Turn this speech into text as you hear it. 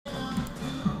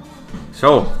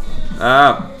So,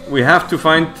 we have to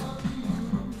find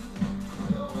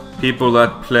people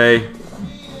that play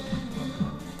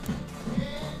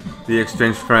the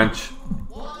exchange French,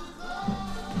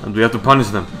 and we have to punish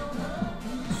them.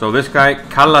 So this guy,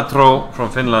 Kallatro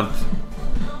from Finland,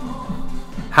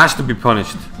 has to be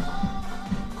punished.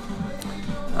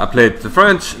 I played the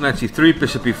French, knight c3,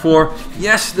 bishop e4.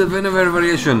 Yes, the Vinegar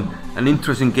variation. An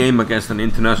interesting game against an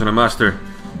international master.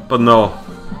 But no.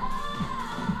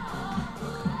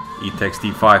 E takes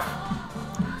d5.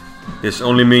 This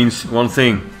only means one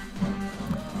thing.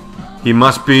 He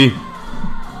must be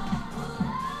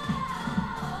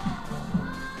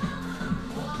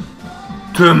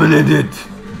terminated.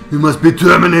 He must be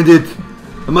terminated.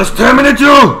 I must terminate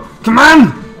you. Come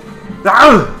on.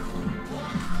 Ow.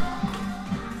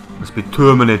 Must be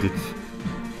terminated.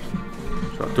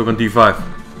 So I took on d5.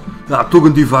 I took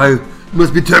on d5. You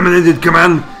must be terminated. Come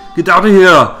on. Get out of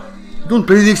here. Don't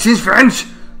play the exchange French.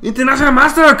 International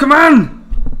master. Come on.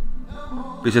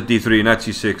 Bishop d3. Knight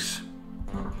c6.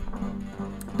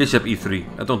 Bishop e3.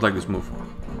 I don't like this move.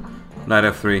 Knight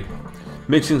f3.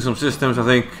 Mixing some systems, I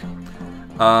think.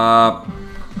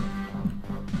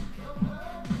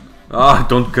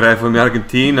 Don't cry for me,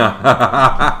 Argentina.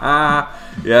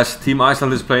 Yes, Team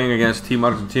Iceland is playing against Team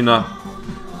Argentina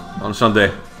on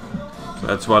Sunday. So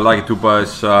that's why Lucky Tuba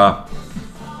is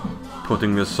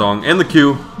putting this song in the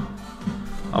queue.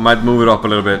 I might move it up a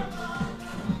little bit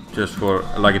just for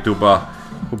Lucky Tuba,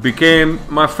 who became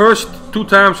my first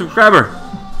two-time subscriber.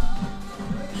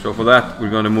 So for that, we're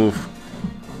gonna move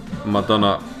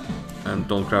Madonna and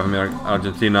Don't Cry for Me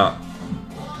Argentina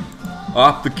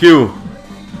up the queue.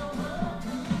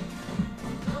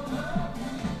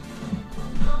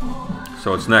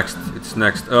 So it's next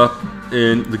up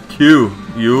in the queue.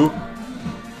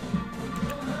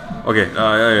 Okay,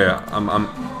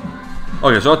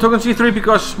 okay, so I took on c3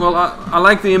 because, well, I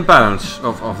like the imbalance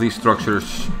of these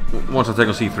structures once I take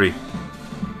on c3.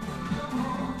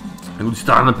 I would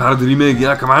start on part of the remake,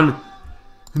 yeah, come on.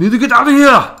 You need to get out of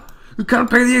here. You can't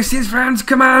play the exchange French,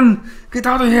 come on. Get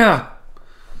out of here.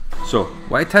 So,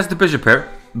 white has the bishop here,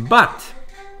 but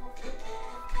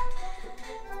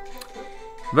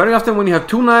very often when you have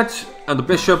two knights and the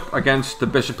bishop against the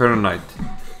bishop pair and knight,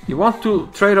 you want to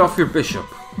trade off your bishop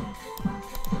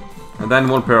and then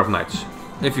one pair of knights,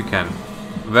 if you can,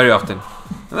 very often.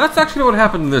 And that's actually what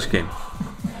happened in this game.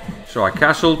 So I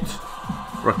castled,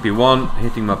 rook b1,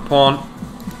 hitting my pawn.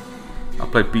 I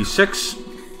played b6,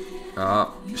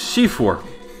 c4.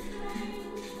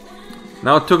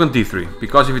 Now I took on d3,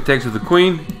 because if he takes with the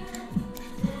queen,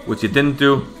 which he didn't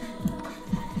do,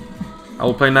 I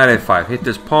will play knight a5, hit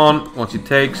this pawn. Once he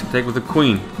takes, I take with the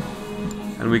queen,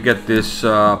 and we get this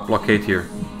blockade here.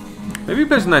 Maybe he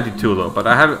plays knight d2 though, but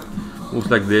I have moves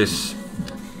like this.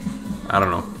 I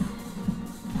don't know.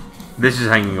 This is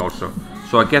hanging also,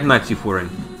 so I get knight c4 in.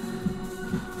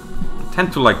 I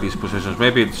tend to like these positions.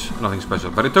 Maybe it's nothing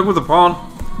special, but he took with the pawn.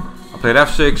 I played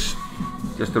f6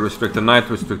 just to restrict the knight,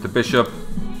 restrict the bishop.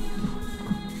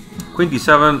 Queen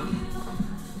d7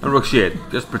 and rook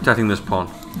c8, just protecting this pawn.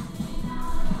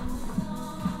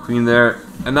 Queen there,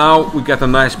 and now we get a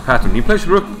nice pattern. He plays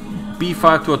rook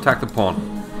b5 to attack the pawn.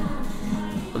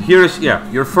 But here is, yeah,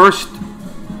 your first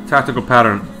tactical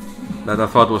pattern that I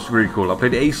thought was really cool. I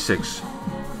played a6.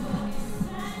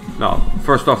 Now,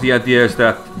 first off, the idea is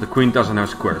that the queen doesn't have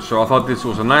squares, so I thought this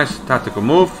was a nice tactical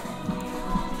move.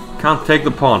 Can't take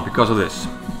the pawn because of this.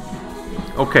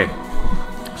 Okay,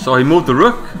 so he moved the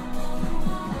rook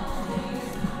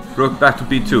back to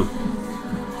b2.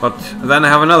 But then I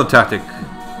have another tactic.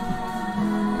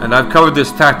 And I've covered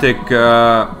this tactic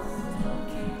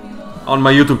on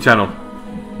my YouTube channel.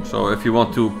 So if you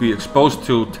want to be exposed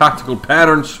to tactical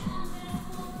patterns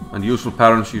and useful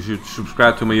patterns, you should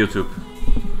subscribe to my YouTube.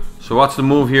 So what's the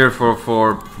move here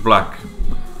for black?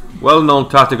 Well-known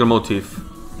tactical motif.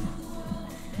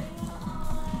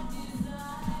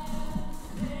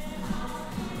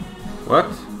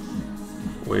 What?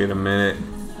 Wait a minute.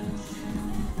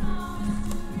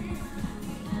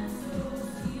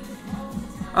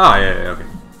 Ah, yeah, okay.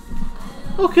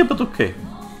 Okay, but okay.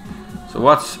 So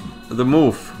what's the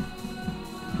move?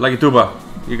 Lucky Tuba,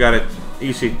 you got it.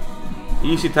 Easy.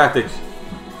 Easy tactics.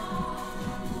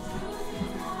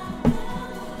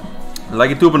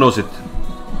 Lucky Tuba knows it.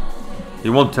 He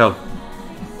won't tell.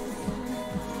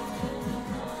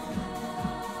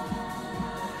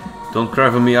 Don't cry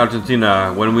for me,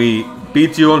 Argentina. When we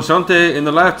beat you on Sunday in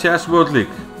the live chess World League.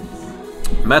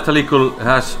 Metalicul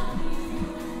has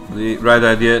the right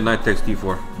idea. Knight takes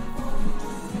d4.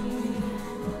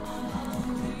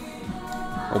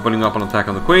 Opening up an attack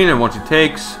on the queen, and once he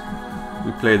takes,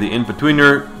 we play the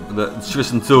in-betweener, the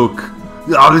Zwischenzug.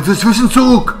 Ja, it's a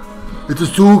Zwischenzug. It's a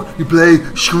Zug. You play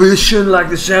Zwischen like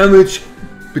the sandwich.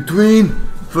 Between.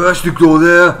 First you go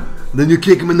there, then you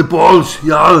kick him in the balls.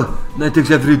 Yeah. Knight takes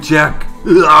f3 check.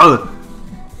 Yeah.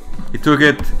 He took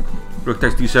it. Rook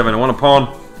takes d7 and won a pawn.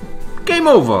 Game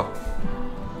over.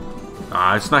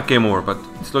 It's not game over, but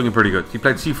it's looking pretty good. He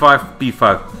played c5,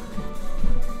 b5.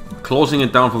 Closing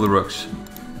it down for the rooks.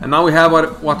 And now we have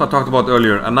what I talked about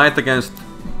earlier. A knight against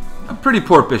a pretty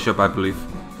poor bishop, I believe.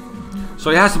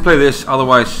 So he has to play this,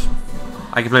 otherwise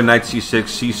I can play knight c6,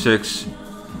 c6.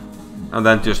 And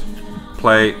then just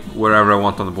play wherever I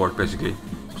want on the board, basically.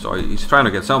 So he's trying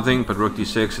to get something, but rook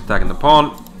d6, attacking the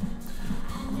pawn.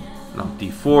 Now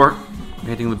d4,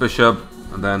 hitting the bishop.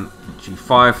 And then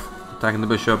g5, attacking the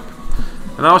bishop.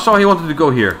 And I saw he wanted to go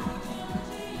here.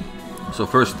 So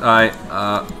first I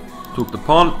took the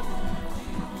pawn.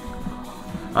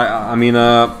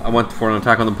 I went for an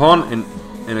attack on the pawn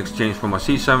in exchange for my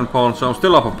c7 pawn. So I'm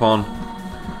still up a pawn.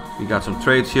 We got some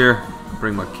trades here.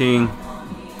 Bring my king.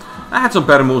 I had some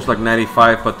better moves like knight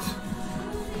e5, but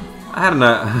I had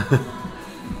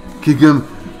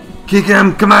Kick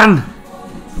him, come on!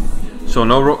 So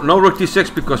no rook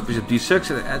d6 because bishop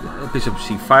d6, bishop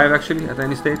c5 actually at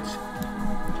any stage.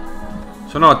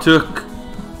 So now I took,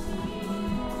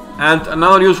 and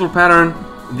another useful pattern,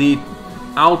 the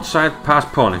outside pass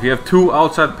pawn. If you have two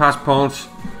outside pass pawns,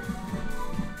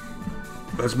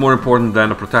 that's more important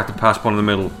than a protected pass pawn in the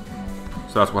middle.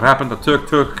 So that's what happened. I took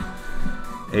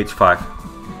h5,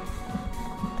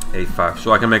 a5.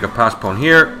 So I can make a pass pawn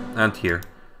here and here,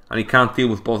 and he can't deal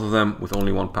with both of them with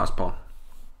only one pass pawn.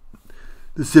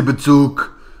 The Zibbitenzug.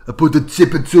 I put the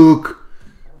Zibbitenzug.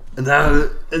 And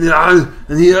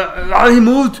he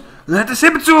moved. And had the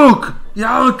Zibbitenzug.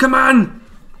 Yeah, come on.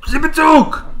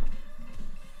 Zibbitenzug.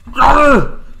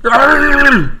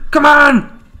 Come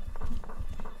on.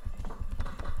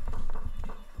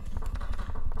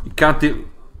 You can't do.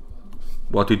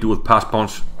 What do you do with pass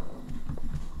pawns?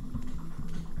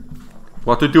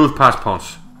 What do you do with pass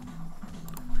pawns?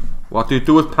 What do you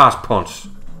do with pass pawns?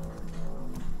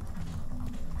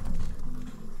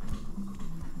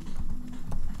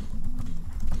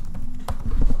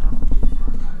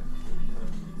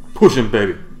 Push him,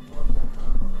 baby.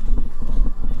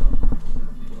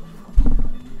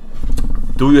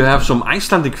 Do you have some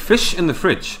Icelandic fish in the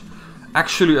fridge?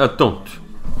 Actually, I don't.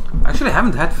 Actually, I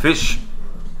haven't had fish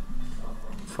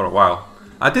for a while.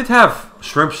 I did have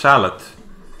shrimp salad.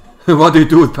 What do you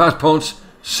do with pass pawns?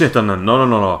 Sit on them.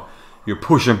 No. You're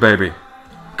pushing, baby.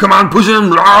 Come on, push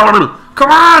him. Come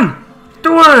on.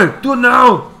 Do it. Do it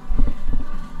now.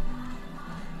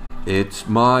 It's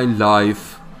my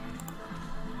life.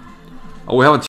 Oh, we have a